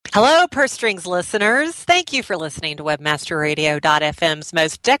Hello, Purse Strings listeners. Thank you for listening to WebmasterRadio.fm's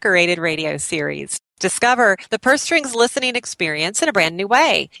most decorated radio series. Discover the Purse Strings listening experience in a brand new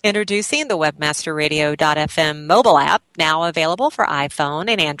way. Introducing the WebmasterRadio.fm mobile app, now available for iPhone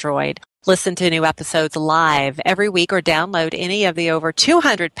and Android. Listen to new episodes live every week or download any of the over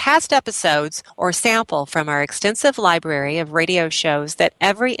 200 past episodes or sample from our extensive library of radio shows that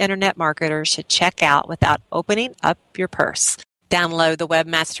every internet marketer should check out without opening up your purse. Download the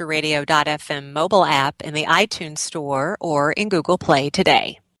WebmasterRadio.fm mobile app in the iTunes Store or in Google Play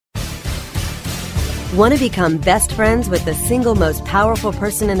today. Want to become best friends with the single most powerful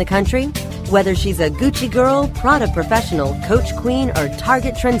person in the country? Whether she's a Gucci girl, Prada professional, Coach queen, or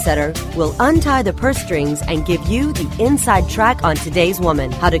Target trendsetter, we'll untie the purse strings and give you the inside track on today's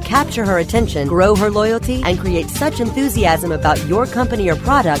woman. How to capture her attention, grow her loyalty, and create such enthusiasm about your company or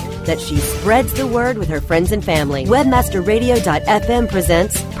product that she spreads the word with her friends and family. WebmasterRadio.fm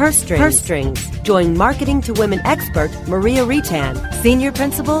presents Purse Strings. Purse Strings. Join Marketing to Women expert Maria Retan, Senior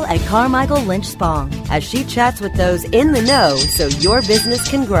Principal at Carmichael Lynch Spong, as she chats with those in the know so your business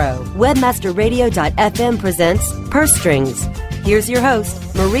can grow. WebmasterRadio.fm presents Purse Strings. Here's your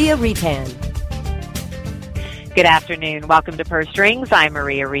host, Maria Retan. Good afternoon. Welcome to Purse Strings. I'm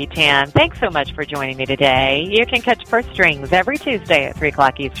Maria Retan. Thanks so much for joining me today. You can catch Purse Strings every Tuesday at 3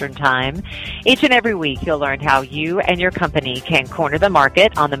 o'clock Eastern Time. Each and every week, you'll learn how you and your company can corner the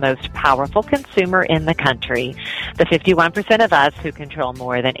market on the most powerful consumer in the country, the 51% of us who control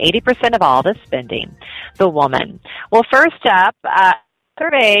more than 80% of all the spending, the woman. Well, first up,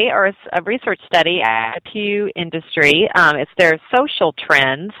 survey or a research study at Pew Industry. It's their social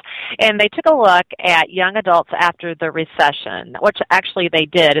trends, and they took a look at young adults after the recession, which actually they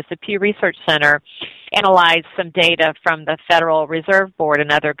did. It's the Pew Research Center analyzed some data from the Federal Reserve Board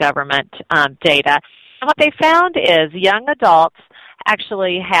and other government data. And what they found is young adults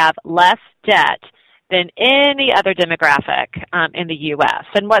actually have less debt than any other demographic in the U.S.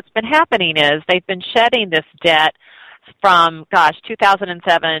 And what's been happening is they've been shedding this debt from,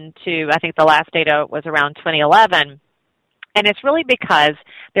 2007 to, I think the last data was around 2011. And it's really because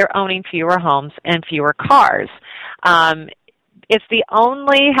they're owning fewer homes and fewer cars. It's the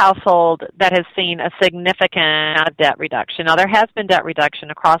only household that has seen a significant amount of debt reduction. Now, there has been debt reduction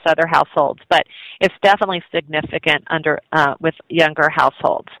across other households, but it's definitely significant with younger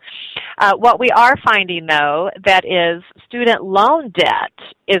households. What we are finding, though, that is student loan debt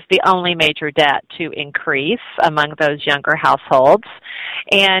is the only major debt to increase among those younger households.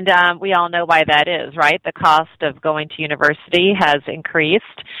 And we all know why that is, right? The cost of going to university has increased,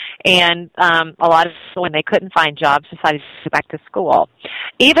 and a lot of people, when they couldn't find jobs, decided to go back to school.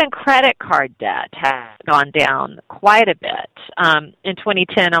 Even credit card debt has gone down quite a bit. In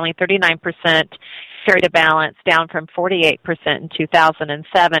 2010, only 39% carried a balance, down from 48% in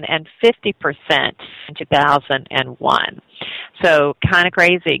 2007 and 50% in 2001. So kind of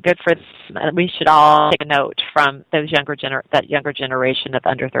crazy. Good for them. We should all take a note from those that younger generation of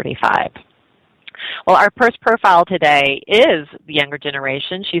under 35. Well, our purse profile today is the younger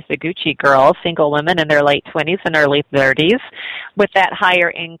generation. She's the Gucci girl, single women in their late 20s and early 30s, with that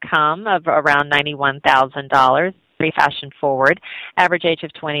higher income of around $91,000. Very fashion forward, average age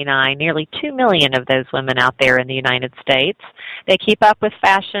of 29, nearly 2 million of those women out there in the United States. They keep up with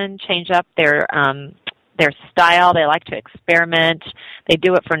fashion, change up their style. They like to experiment. They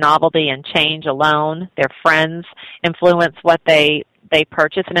do it for novelty and change alone. Their friends influence what they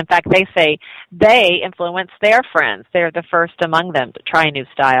purchase. And in fact, they say they influence their friends. They're the first among them to try new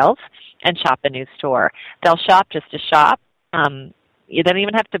styles and shop a new store. They'll shop just to shop. You don't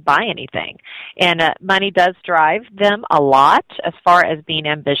even have to buy anything. And money does drive them a lot as far as being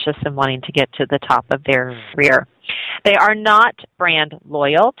ambitious and wanting to get to the top of their career. They are not brand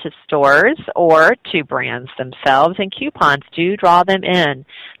loyal to stores or to brands themselves, and coupons do draw them in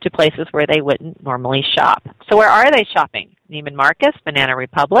to places where they wouldn't normally shop. So where are they shopping? Neiman Marcus, Banana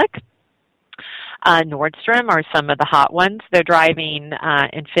Republic, Nordstrom are some of the hot ones. They're driving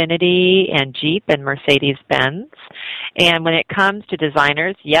Infiniti and Jeep and Mercedes-Benz. And when it comes to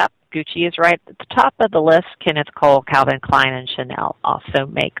designers, yep, Gucci is right at the top of the list. Kenneth Cole, Calvin Klein, and Chanel also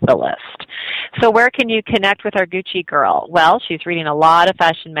make the list. So where can you connect with our Gucci girl? Well, she's reading a lot of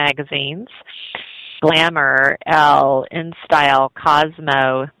fashion magazines. Glamour, Elle, InStyle,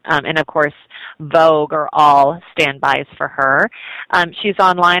 Cosmo, and of course Vogue are all standbys for her. She's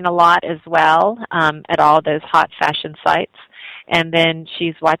online a lot as well at all those hot fashion sites. And then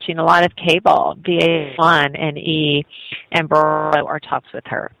she's watching a lot of cable, VH1 and E, and Bravo are tops with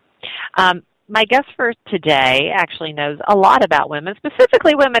her. My guest for today actually knows a lot about women,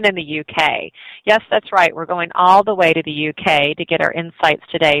 specifically women in the UK. Yes, that's right. We're going all the way to the UK to get our insights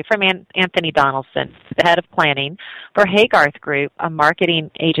today from Anthony Donaldson, the head of planning for Haygarth Group, a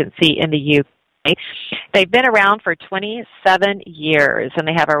marketing agency in the UK. They've been around for 27 years, and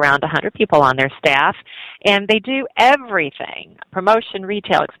they have around 100 people on their staff, and they do everything: promotion,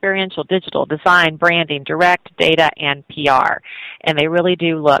 retail, experiential, digital, design, branding, direct, data, and PR. And they really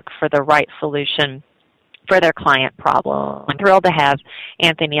do look for the right solution for their client problem. I'm thrilled to have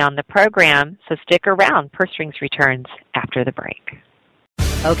Anthony on the program, so stick around. Purse Strings returns after the break.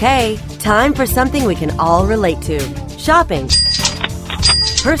 Okay, time for something we can all relate to. Shopping.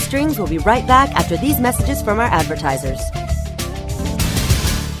 Purse Strings will be right back after these messages from our advertisers.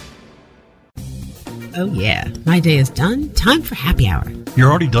 Oh yeah, my day is done. Time for happy hour.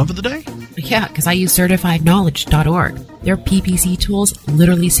 You're already done for the day? Yeah, because I use CertifiedKnowledge.org. Their PPC tools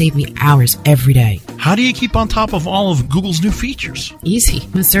literally save me hours every day. How do you keep on top of all of Google's new features? Easy.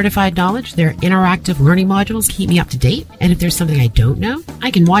 With Certified Knowledge, their interactive learning modules keep me up to date. And if there's something I don't know, I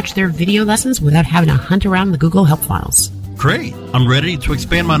can watch their video lessons without having to hunt around the Google help files. Great. I'm ready to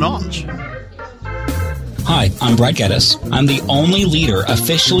expand my knowledge. Hi, I'm Brad Geddes. I'm the only leader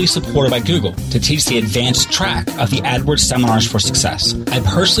officially supported by Google to teach the advanced track of the AdWords Seminars for Success. I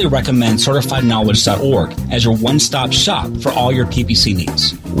personally recommend CertifiedKnowledge.org as your one-stop shop for all your PPC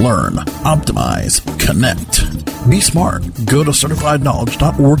needs. Learn, optimize, connect. Be smart. Go to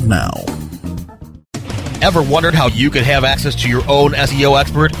CertifiedKnowledge.org now. Ever wondered how you could have access to your own SEO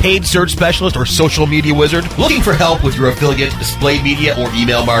expert, paid search specialist, or social media wizard? Looking for help with your affiliate, display media, or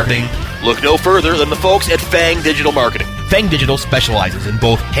email marketing? Look no further than the folks at Fang Digital Marketing. Fang Digital specializes in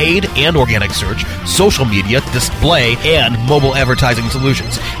both paid and organic search, social media, display, and mobile advertising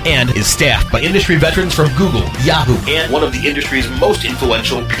solutions, and is staffed by industry veterans from Google, Yahoo, and one of the industry's most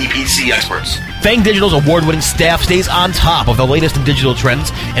influential PPC experts. Fang Digital's award-winning staff stays on top of the latest in digital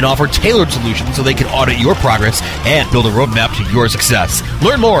trends and offer tailored solutions so they can audit your progress and build a roadmap to your success.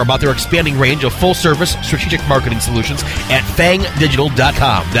 Learn more about their expanding range of full-service strategic marketing solutions at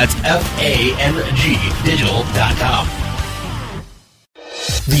fangdigital.com. That's F-A-N-G digital.com.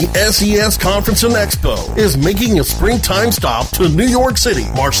 The SES Conference and Expo is making a springtime stop to New York City,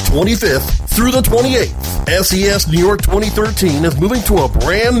 March 25th through the 28th. SES New York 2013 is moving to a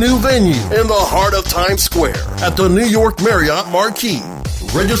brand new venue in the heart of Times Square at the New York Marriott Marquis.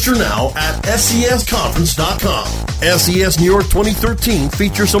 Register now at SESconference.com. SES New York 2013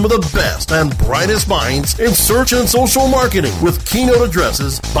 features some of the best and brightest minds in search and social marketing with keynote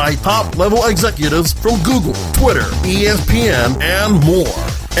addresses by top-level executives from Google, Twitter, ESPN, and more.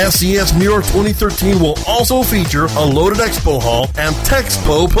 SES New York 2013 will also feature a loaded expo hall and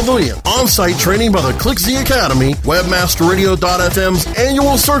Texpo Pavilion, on-site training by the ClickZ Academy, WebmasterRadio.fm's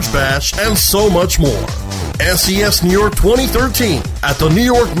annual search bash, and so much more. SES New York 2013 at the New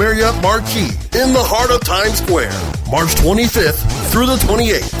York Marriott Marquis in the heart of Times Square, March 25th through the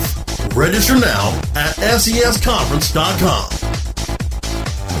 28th. Register now at SESconference.com.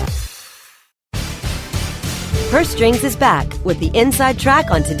 Purse Strings is back with the inside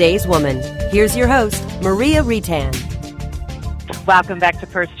track on today's woman. Here's your host, Maria Retan. Welcome back to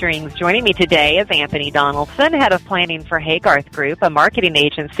Purse Strings. Joining me today is Anthony Donaldson, head of planning for Haygarth Group, a marketing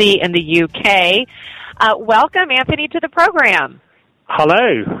agency in the UK. Welcome, Anthony, to the program.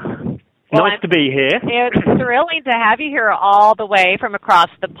 Hello. Nice to be here. It's thrilling to have you here all the way from across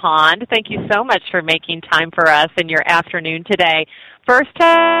the pond. Thank you so much for making time for us in your afternoon today. First,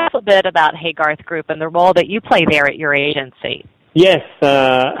 tell us a bit about Haygarth Group and the role that you play there at your agency. Yes,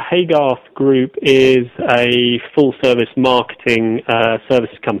 Haygarth Group is a full-service marketing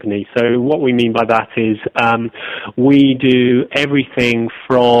services company. So what we mean by that is we do everything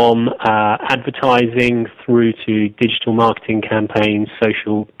from advertising through to digital marketing campaigns,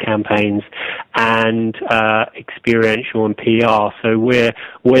 social campaigns, and experiential and PR. So we're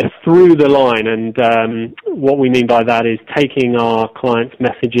through the line, and what we mean by that is taking our clients'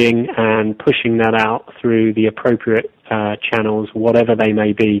 messaging and pushing that out through the appropriate channels, whatever they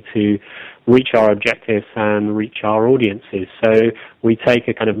may be, to reach our objectives and reach our audiences. So we take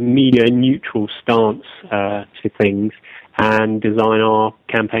a kind of media-neutral stance to things and design our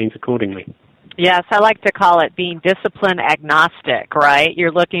campaigns accordingly. Yes, I like to call it being discipline agnostic, right?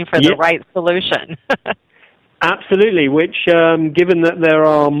 You're looking for the right solution. Absolutely, which, given that there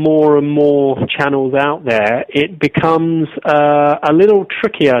are more and more channels out there, it becomes a little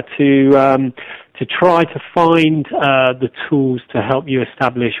trickier to to try to find the tools to help you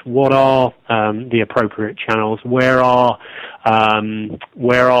establish what are the appropriate channels, where are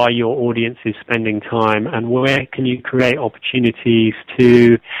your audiences spending time, and where can you create opportunities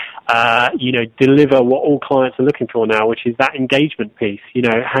to deliver what all clients are looking for now, which is that engagement piece.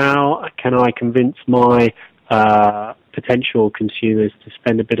 How can I convince my potential consumers to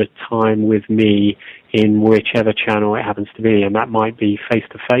spend a bit of time with me in whichever channel it happens to be? And that might be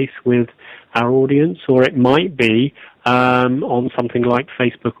face-to-face with our audience, or it might be on something like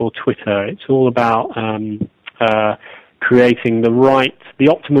Facebook or Twitter. It's all about creating the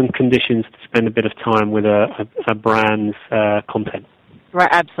optimum conditions to spend a bit of time with a brand's content. Right,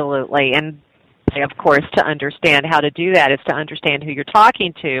 absolutely. And of course, to understand how to do that is to understand who you're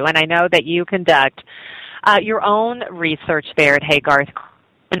talking to. And I know that you conduct your own research there at Haygarth.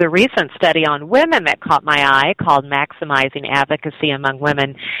 The recent study on women that caught my eye, called Maximizing Advocacy Among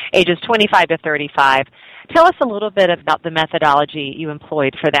Women Ages 25 to 35. Tell us a little bit about the methodology you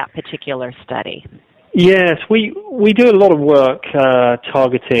employed for that particular study. Yes, we do a lot of work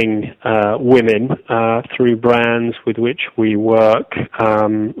targeting women through brands with which we work,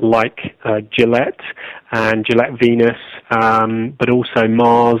 like Gillette and Gillette Venus, but also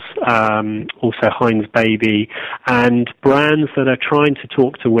Mars, also Heinz Baby, and brands that are trying to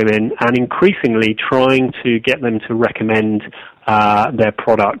talk to women and increasingly trying to get them to recommend their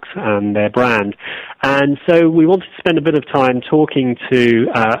products and their brand. And so we wanted to spend a bit of time talking to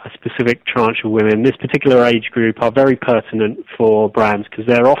a specific tranche of women. This particular age group are very pertinent for brands because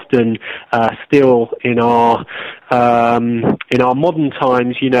they're often still in our modern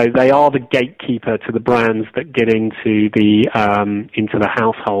times. They are the gatekeeper to the brands that get into the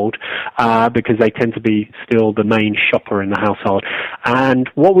household because they tend to be still the main shopper in the household. And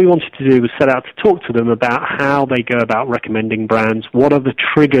what we wanted to do was set out to talk to them about how they go about recommending brands, what are the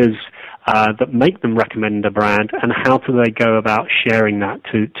triggers that make them recommend a brand, and how do they go about sharing that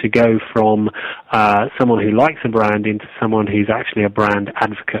to go from someone who likes a brand into someone who's actually a brand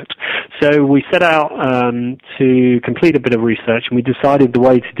advocate. So we set out to complete a bit of research, and we decided the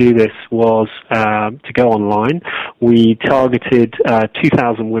way to do this was to go online. We targeted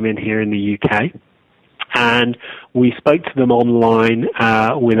 2,000 women here in the UK. And we spoke to them online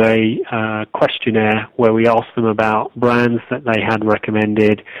with a questionnaire where we asked them about brands that they had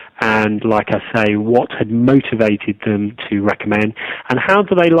recommended and, like I say, what had motivated them to recommend and how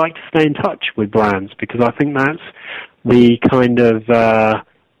do they like to stay in touch with brands, because I think that's the kind of the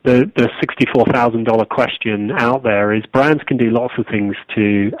 $64,000 question out there is brands can do lots of things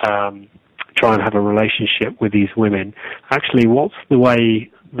to try and have a relationship with these women. Actually, what's the way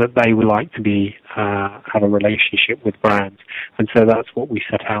that they would like to be have a relationship with brands, and so that's what we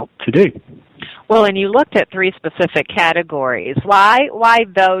set out to do. Well, and you looked at 3 specific categories. Why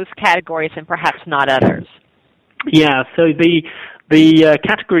those categories and perhaps not others? Yeah, so the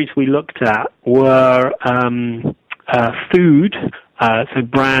categories we looked at were food. So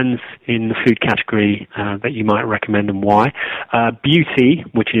brands in the food category that you might recommend and why. Beauty,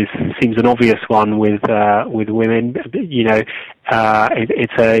 which seems an obvious one with women.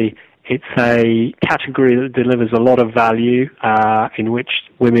 It's a category that delivers a lot of value in which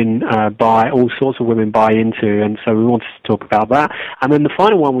women all sorts of women buy into, and so we wanted to talk about that. And then the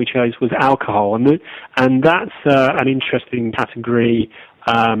final one we chose was alcohol, and that's an interesting category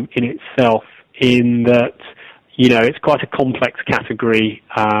in itself, in that it's quite a complex category.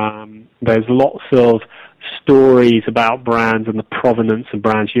 There's lots of stories about brands and the provenance of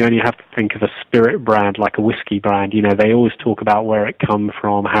brands. You only have to think of a spirit brand like a whiskey brand. They always talk about where it comes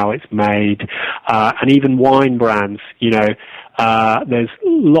from, how it's made, and even wine brands. There's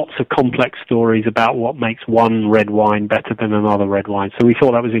lots of complex stories about what makes one red wine better than another red wine. So we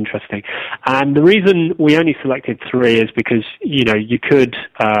thought that was interesting. And the reason we only selected 3 is because,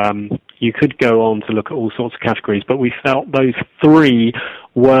 you could go on to look at all sorts of categories, but we felt those 3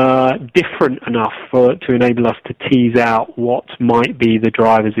 were different enough to enable us to tease out what might be the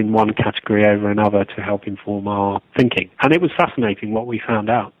drivers in one category over another to help inform our thinking. And it was fascinating what we found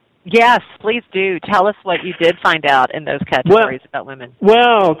out. Yes, please do. Tell us what you did find out in those categories about women.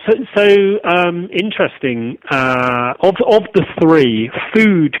 Well, so interesting. Of the 3,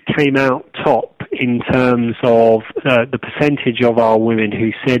 food came out top in terms of the percentage of our women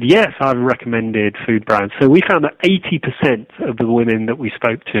who said, yes, I've recommended food brands. So we found that 80% of the women that we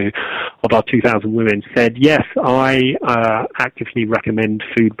spoke to, of our 2,000 women, said, yes, I actively recommend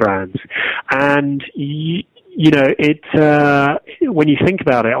food brands. And when you think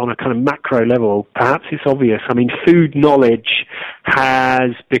about it on a kind of macro level, perhaps it's obvious. I mean, food knowledge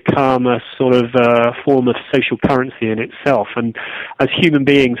has become a sort of form of social currency in itself. And as human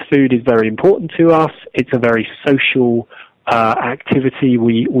beings, food is very important to us. It's a very social activity.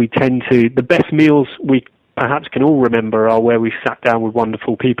 We tend to, the best meals we perhaps can all remember are where we've sat down with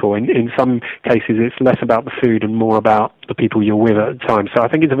wonderful people. In some cases, it's less about the food and more about the people you're with at the time. So I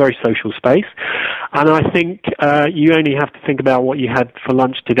think it's a very social space. And I think you only have to think about what you had for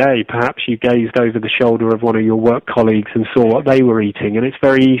lunch today. Perhaps you gazed over the shoulder of one of your work colleagues and saw what they were eating. And it's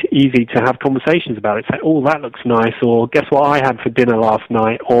very easy to have conversations about it. Say, oh, that looks nice. Or guess what I had for dinner last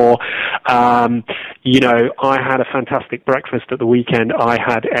night? Or, I had a fantastic breakfast at the weekend. I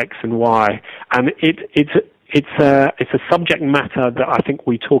had X and Y. And it's a subject matter that I think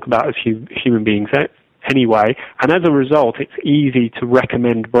we talk about as human beings anyway, and as a result, it's easy to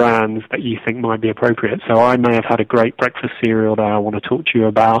recommend brands that you think might be appropriate. So I may have had a great breakfast cereal that I want to talk to you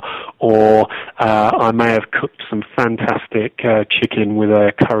about, or I may have cooked some fantastic chicken with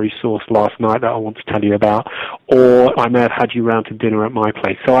a curry sauce last night that I want to tell you about, or I may have had you round to dinner at my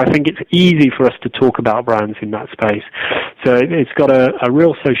place. So I think it's easy for us to talk about brands in that space. So it's got a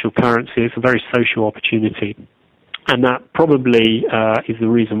real social currency. It's a very social opportunity. And that probably is the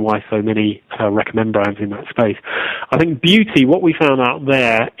reason why so many recommend brands in that space. I think beauty, what we found out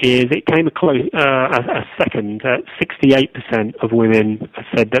there is it came a second. 68% of women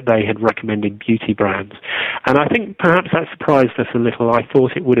said that they had recommended beauty brands. And I think perhaps that surprised us a little. I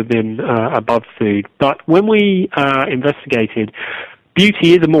thought it would have been above food. But when we investigated,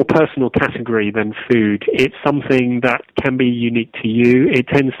 beauty is a more personal category than food. It's something that can be unique to you. It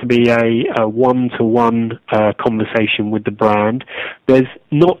tends to be a one-to-one conversation with the brand. There's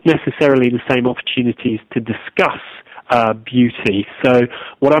not necessarily the same opportunities to discuss beauty. So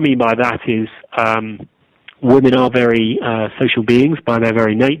what I mean by that is women are very social beings by their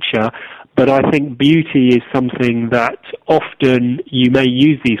very nature. But I think beauty is something that often you may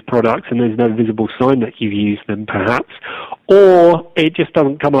use these products and there's no visible sign that you've used them, perhaps, or it just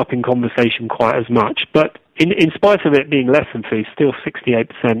doesn't come up in conversation quite as much. But in spite of it being less than food, still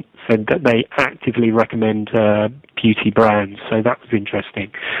 68% said that they actively recommend beauty brands. So that was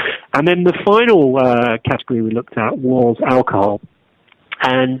interesting. And then the final category we looked at was alcohol.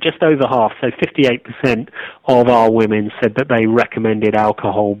 And just over half, so 58% of our women said that they recommended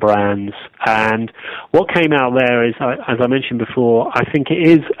alcohol brands. And what came out there is, as I mentioned before, I think it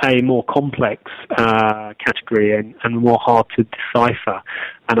is a more complex category and more hard to decipher.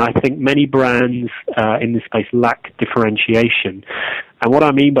 And I think many brands in this space lack differentiation. And what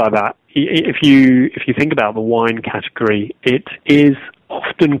I mean by that, if you think about the wine category, it is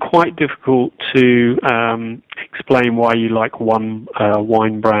often quite difficult to explain why you like one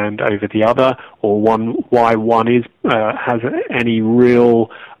wine brand over the other, or why one has any real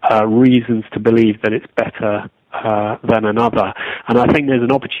reasons to believe that it's better than another. And I think there's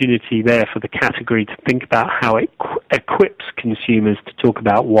an opportunity there for the category to think about how it equips consumers to talk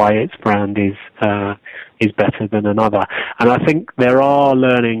about why its brand is better than another. And I think there are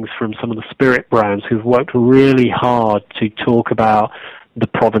learnings from some of the spirit brands who've worked really hard to talk about the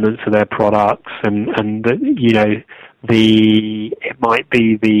provenance of their products and it might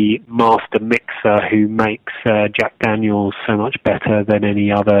be the master mixer who makes Jack Daniel's so much better than any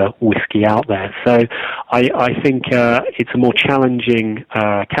other whiskey out there. So I think it's a more challenging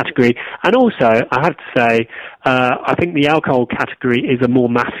category. And also, I have to say, I think the alcohol category is a more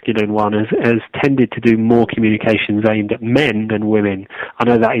masculine one, has tended to do more communications aimed at men than women. I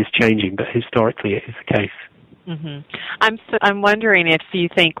know that is changing, but historically it is the case. Mm-hmm. I'm wondering if you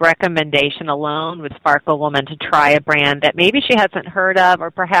think recommendation alone would spark a woman to try a brand that maybe she hasn't heard of or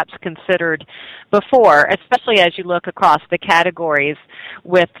perhaps considered before, especially as you look across the categories,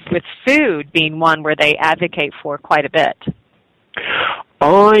 with food being one where they advocate for quite a bit.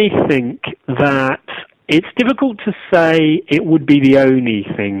 I think that it's difficult to say it would be the only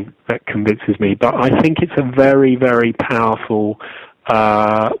thing that convinces me, but I think it's a very, very powerful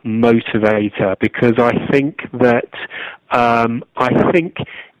motivator, because I think that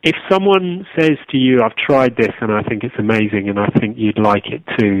if someone says to you, I've tried this and I think it's amazing and I think you'd like it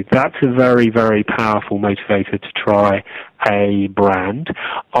too, that's a very, very powerful motivator to try a brand.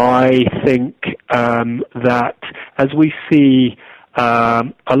 I think that as we see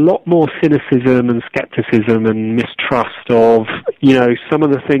a lot more cynicism and skepticism and mistrust of, some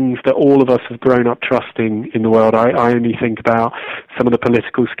of the things that all of us have grown up trusting in the world. I only think about some of the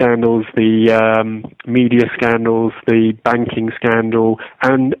political scandals, the media scandals, the banking scandal,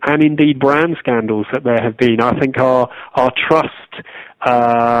 and indeed brand scandals that there have been. I think our trust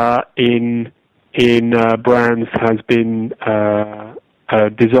in in brands has been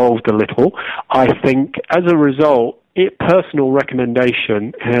dissolved a little. I think as a result, personal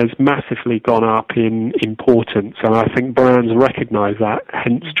recommendation has massively gone up in importance, and I think brands recognize that,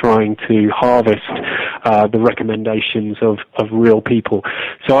 hence trying to harvest the recommendations of real people.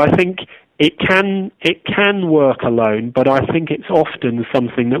 So I think it can work alone, but I think it's often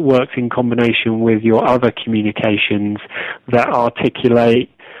something that works in combination with your other communications that articulate,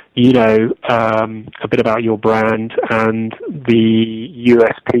 a bit about your brand and the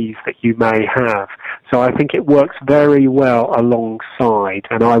USPs that you may have. So I think it works very well alongside,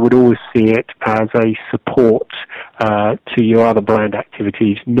 and I would always see it as a support to your other brand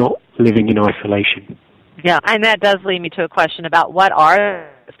activities, not living in isolation. Yeah, and that does lead me to a question about what are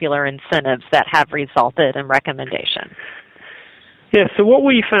particular incentives that have resulted in recommendation. Yeah, so what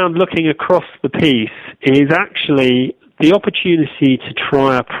we found looking across the piece is actually the opportunity to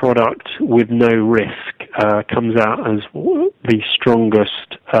try a product with no risk comes out as the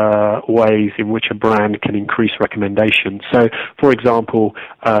strongest ways in which a brand can increase recommendation. So, for example,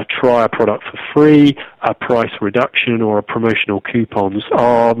 try a product for free, a price reduction, or a promotional coupons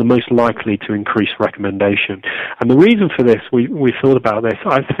are the most likely to increase recommendation. And the reason for this, we thought about this.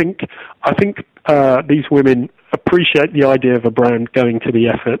 I think these women appreciate the idea of a brand going to the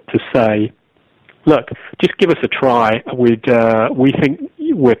effort to say, look, just give us a try. We think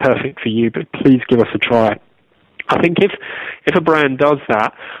we're perfect for you, but please give us a try. I think if a brand does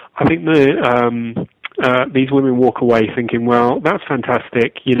that, I think these women walk away thinking, well, that's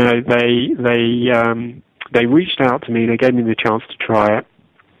fantastic. They reached out to me, they gave me the chance to try it,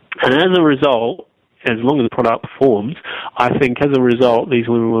 and as a result, as long as the product performs, I think as a result, these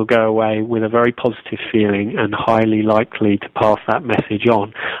women will go away with a very positive feeling and highly likely to pass that message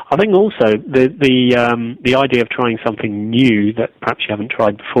on. I think also the idea of trying something new that perhaps you haven't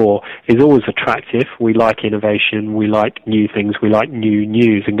tried before is always attractive. We like innovation, we like new things, we like new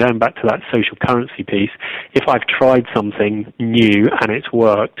news. And going back to that social currency piece, if I've tried something new and it's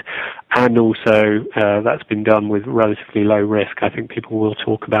worked, and also that's been done with relatively low risk, I think people will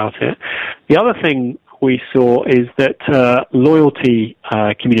talk about it. The other thing we saw is that loyalty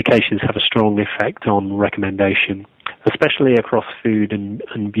communications have a strong effect on recommendation, especially across food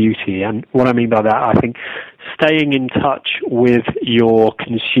and beauty. And what I mean by that, I think staying in touch with your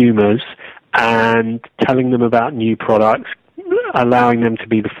consumers and telling them about new products, allowing them to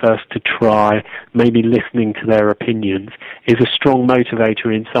be the first to try, maybe listening to their opinions, is a strong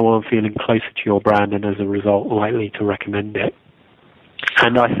motivator in someone feeling closer to your brand and as a result likely to recommend it.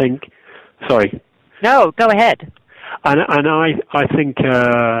 And I think, sorry. No, go ahead. And I think,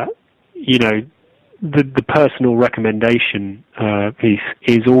 the personal recommendation piece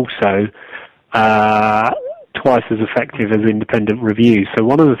is also twice as effective as independent reviews. So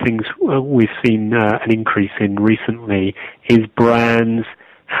one of the things we've seen an increase in recently is brands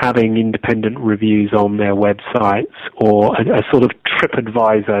having independent reviews on their websites, or a sort of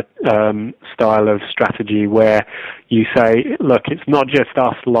TripAdvisor style of strategy where you say, look, it's not just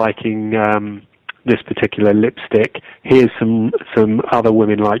us liking this particular lipstick. Here's some other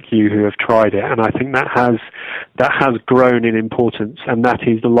women like you who have tried it, and I think that has grown in importance, and that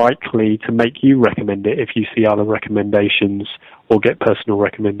is likely to make you recommend it if you see other recommendations or get personal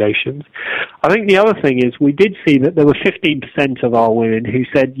recommendations. I think the other thing is we did see that there were 15% of our women who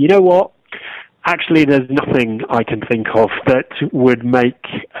said, you know what, actually there's nothing I can think of that would make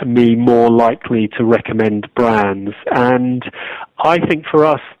me more likely to recommend brands. And I think for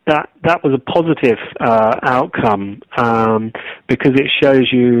us that was a positive outcome because it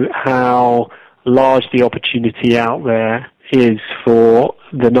shows you how large the opportunity out there is for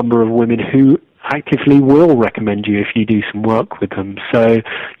the number of women who actively will recommend you if you do some work with them. So,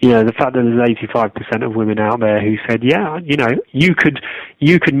 the fact that there's 85% of women out there who said, yeah, you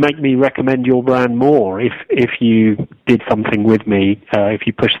could make me recommend your brand more if you did something with me, if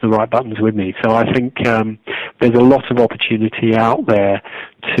you push the right buttons with me. So I think there's a lot of opportunity out there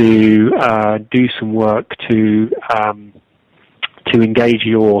to do some work to engage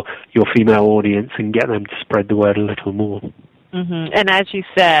your female audience and get them to spread the word a little more. Mm-hmm. And as you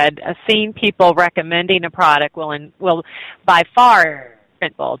said, seeing people recommending a product will by far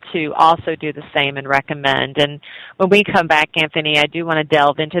people to also do the same and recommend. And when we come back, Anthony, I do want to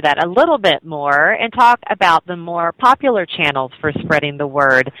delve into that a little bit more and talk about the more popular channels for spreading the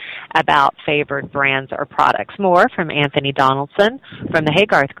word about favored brands or products. More from Anthony Donaldson from the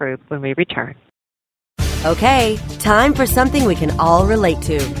Haygarth Group when we return. Okay, time for something we can all relate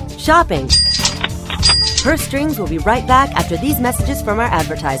to. Shopping. Purse Strings will be right back after these messages from our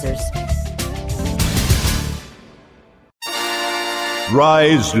advertisers.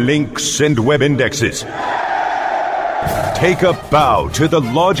 Rise links and web indexes. Take a bow to the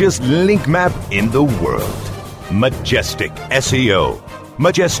largest link map in the world. Majestic SEO.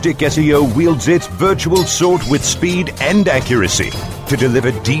 Majestic SEO wields its virtual sword with speed and accuracy to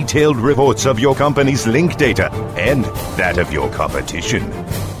deliver detailed reports of your company's link data and that of your competition.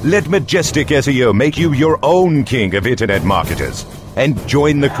 Let Majestic SEO make you your own king of internet marketers and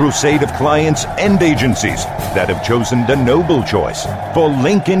join the crusade of clients and agencies that have chosen the noble choice for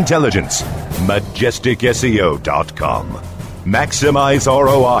link intelligence. MajesticSEO.com. Maximize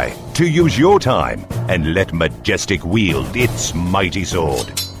ROI to use your time and let Majestic wield its mighty sword.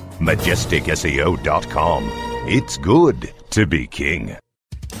 MajesticSEO.com. It's good to be king.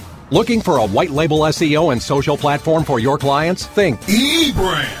 Looking for a white label SEO and social platform for your clients? Think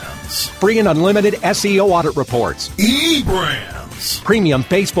eBrands. Free and unlimited SEO audit reports. eBrands. Premium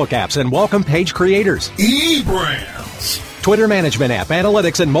Facebook apps and welcome page creators. eBrands. Twitter management app,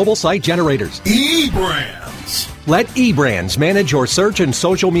 analytics, and mobile site generators. eBrands. Let eBrands manage your search and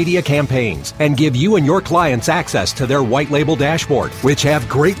social media campaigns and give you and your clients access to their white label dashboard, which have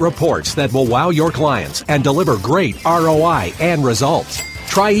great reports that will wow your clients and deliver great ROI and results.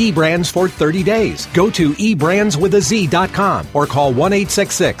 Try eBrands for 30 days. Go to eBrandsWithAZ.com or call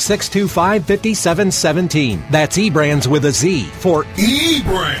 1-866-625-5717. That's eBrands with a Z for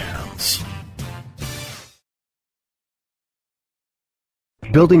eBrands.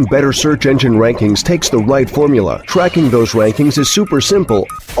 Building better search engine rankings takes the right formula. Tracking those rankings is super simple.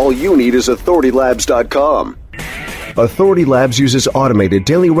 All you need is AuthorityLabs.com. Authority Labs uses automated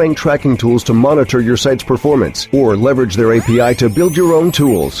daily rank tracking tools to monitor your site's performance or leverage their API to build your own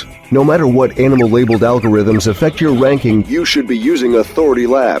tools. No matter what animal-labeled algorithms affect your ranking, you should be using Authority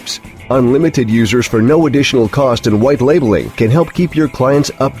Labs. Unlimited users for no additional cost and white labeling can help keep your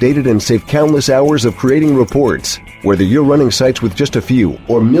clients updated and save countless hours of creating reports. Whether you're running sites with just a few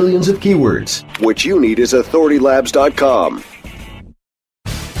or millions of keywords, what you need is AuthorityLabs.com.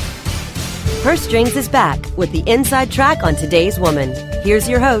 Purse Strings is back with the inside track on today's woman. Here's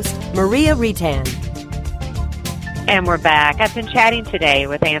your host, Maria Retan. And we're back. I've been chatting today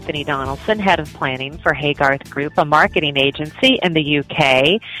with Anthony Donaldson, Head of Planning for Haygarth Group, a marketing agency in the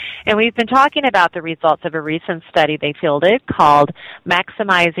UK. And we've been talking about the results of a recent study they fielded called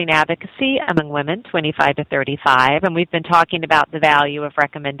Maximizing Advocacy Among Women 25 to 35. And we've been talking about the value of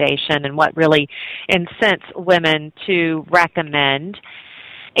recommendation and what really incents women to recommend.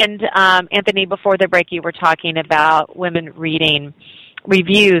 And Anthony, before the break, you were talking about women reading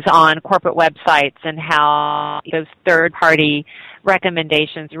reviews on corporate websites and how those third-party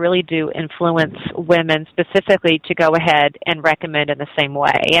recommendations really do influence women specifically to go ahead and recommend in the same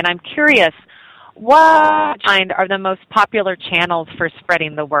way. And I'm curious, what kind are the most popular channels for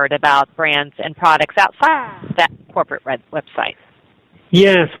spreading the word about brands and products outside that corporate website?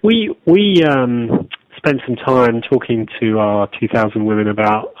 Yes, we spent some time talking to our 2,000 women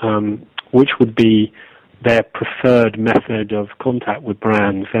about which would be their preferred method of contact with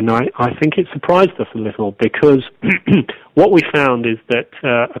brands. And I think it surprised us a little because what we found is that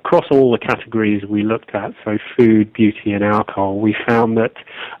across all the categories we looked at, so food, beauty, and alcohol, we found that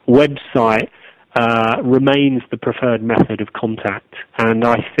website remains the preferred method of contact. And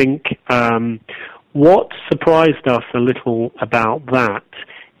I think what surprised us a little about that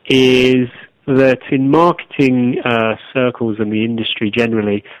is that in marketing circles and the industry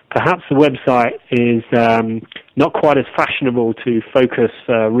generally, perhaps the website is not quite as fashionable to focus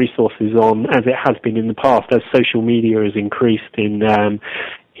resources on as it has been in the past, as social media has increased in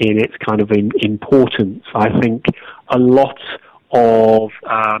its kind of importance. I think a lot of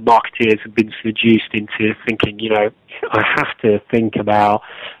marketeers have been seduced into thinking, I have to think about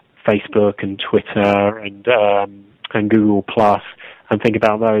Facebook and Twitter and Google Plus and think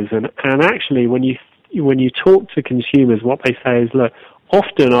about those. And actually, when you talk to consumers, what they say is, look,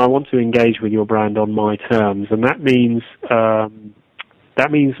 often I want to engage with your brand on my terms, and that means I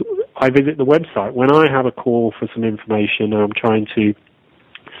visit the website. When I have a call for some information and I'm trying to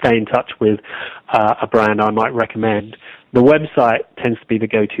stay in touch with a brand I might recommend, the website tends to be the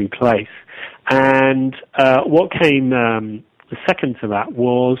go-to place. And what came second to that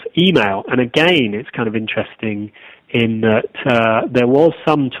was email. And again, it's kind of interesting in that there was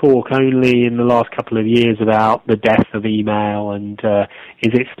some talk only in the last couple of years about the death of email and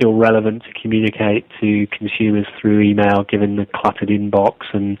is it still relevant to communicate to consumers through email given the cluttered inbox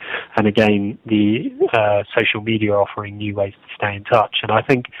and again the social media offering new ways to stay in touch. And I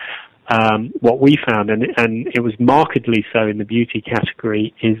think what we found, and it was markedly so in the beauty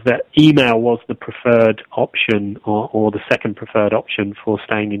category, is that email was the preferred option or the second preferred option for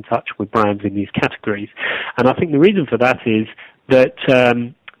staying in touch with brands in these categories. And I think the reason for that is that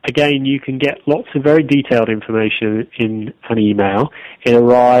again, you can get lots of very detailed information in an email. It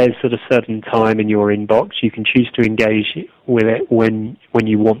arrives at a certain time in your inbox. You can choose to engage with it when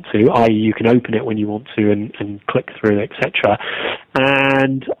you want to, i.e. you can open it when you want to and click through, etc.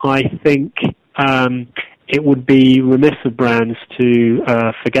 And I think it would be remiss of brands to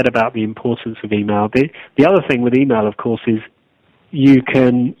forget about the importance of email. The other thing with email, of course, is you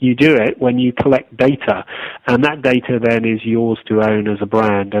do it when you collect data, and that data then is yours to own as a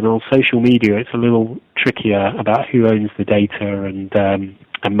brand. And on social media, it's a little trickier about who owns the data and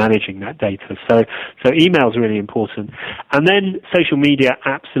managing that data. So email is really important. And then social media,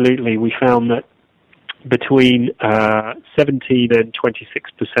 absolutely. We found that between 17 and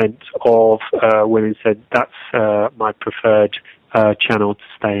 26% of women said that's my preferred channel to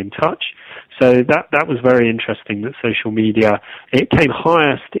stay in touch. So that was very interesting that social media, it came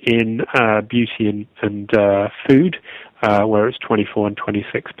highest in beauty and food, where it's 24 and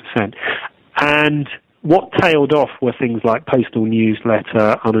 26%. And what tailed off were things like postal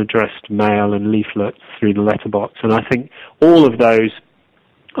newsletter, unaddressed mail, and leaflets through the letterbox. And I think all of those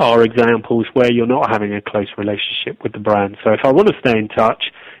are examples where you're not having a close relationship with the brand. So if I want to stay in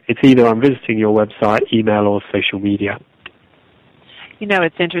touch, it's either I'm visiting your website, email, or social media. You know,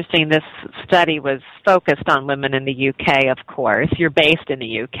 it's interesting. This study was focused on women in the UK, of course. You're based in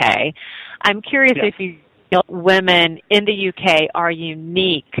the UK. I'm curious if you feel women in the UK are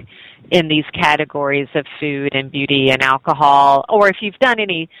unique in these categories of food and beauty and alcohol, or if you've done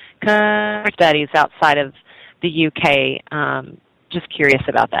any studies outside of the UK. Just curious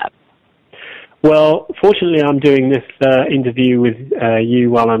about that. Well, fortunately, I'm doing this interview with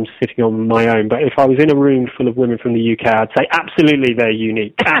you while I'm sitting on my own. But if I was in a room full of women from the UK, I'd say absolutely they're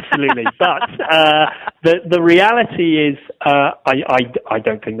unique, absolutely. But the reality is, I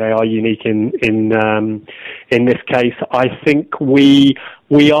don't think they are unique in this case. I think we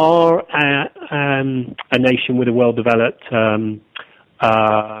are a nation with a well-developed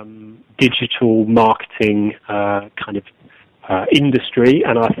digital marketing kind of industry,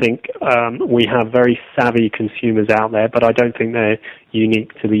 and I think we have very savvy consumers out there, but I don't think they're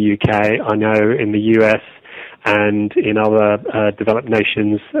unique to the UK. I know in the US and in other developed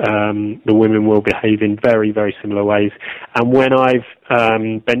nations, the women will behave in very, very similar ways. And when I've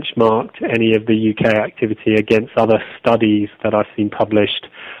benchmarked any of the UK activity against other studies that I've seen published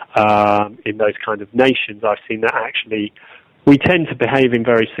in those kind of nations, I've seen that actually we tend to behave in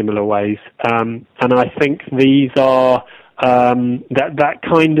very similar ways. And I think these are that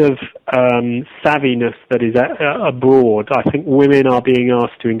kind of savviness that is abroad. I think women are being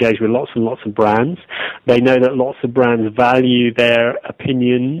asked to engage with lots and lots of brands. They know that lots of brands value their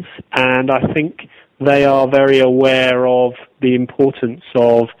opinions, and I think they are very aware of the importance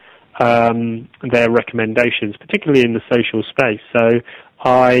of their recommendations, particularly in the social space. So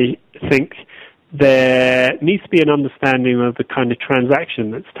I think there needs to be an understanding of the kind of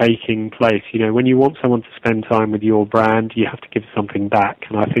transaction that's taking place. You know, when you want someone to spend time with your brand, you have to give something back.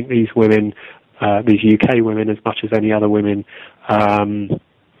 And I think these women, these UK women, as much as any other women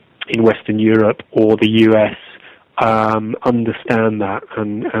in Western Europe or the US, understand that.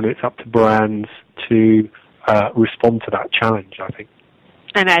 And it's up to brands to respond to that challenge, I think.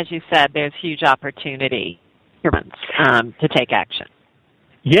 And as you said, there's huge opportunity to take action.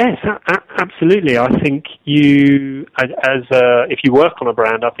 Yes, absolutely. I think if you work on a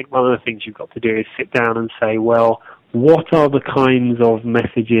brand, I think one of the things you've got to do is sit down and say, well, what are the kinds of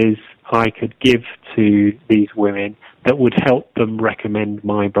messages I could give to these women that would help them recommend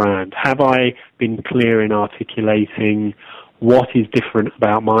my brand? Have I been clear in articulating what is different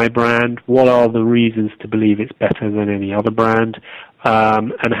about my brand? What are the reasons to believe it's better than any other brand?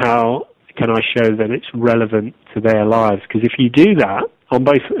 And how can I show that it's relevant to their lives? Because if you do that, on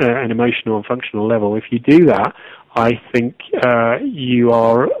both an emotional and functional level, if you do that, I think you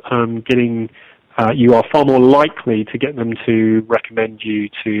are you are far more likely to get them to recommend you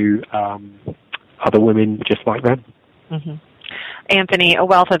to other women just like them. Mm-hmm. Anthony, a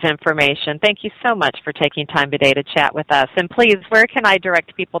wealth of information. Thank you so much for taking time today to chat with us. And please, where can I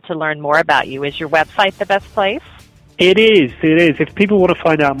direct people to learn more about you? Is your website the best place? It is. If people want to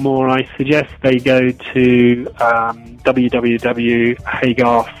find out more, I suggest they go to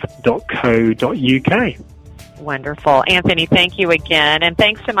www.haygarth.co.uk. Wonderful. Anthony, thank you again. And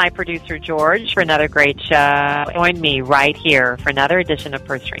thanks to my producer, George, for another great show. Join me right here for another edition of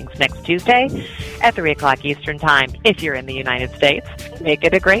Purse Strings next Tuesday at 3 o'clock Eastern Time. If you're in the United States, make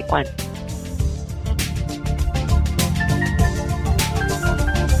it a great one.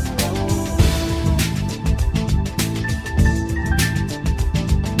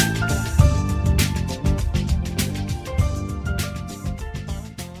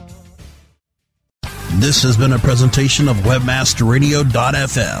 This has been a presentation of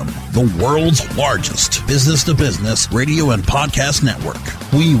WebmasterRadio.fm, the world's largest business-to-business radio and podcast network.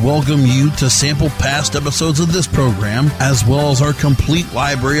 We welcome you to sample past episodes of this program, as well as our complete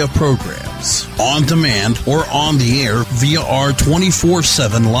library of programs, on demand or on the air via our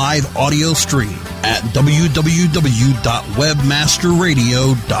 24/7 live audio stream at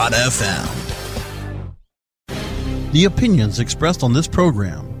www.webmasterradio.fm. The opinions expressed on this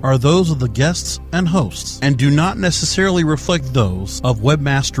program are those of the guests and hosts and do not necessarily reflect those of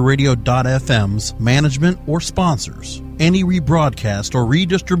WebmasterRadio.fm's management or sponsors. Any rebroadcast or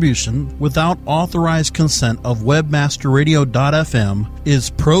redistribution without authorized consent of WebmasterRadio.fm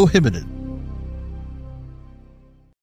is prohibited.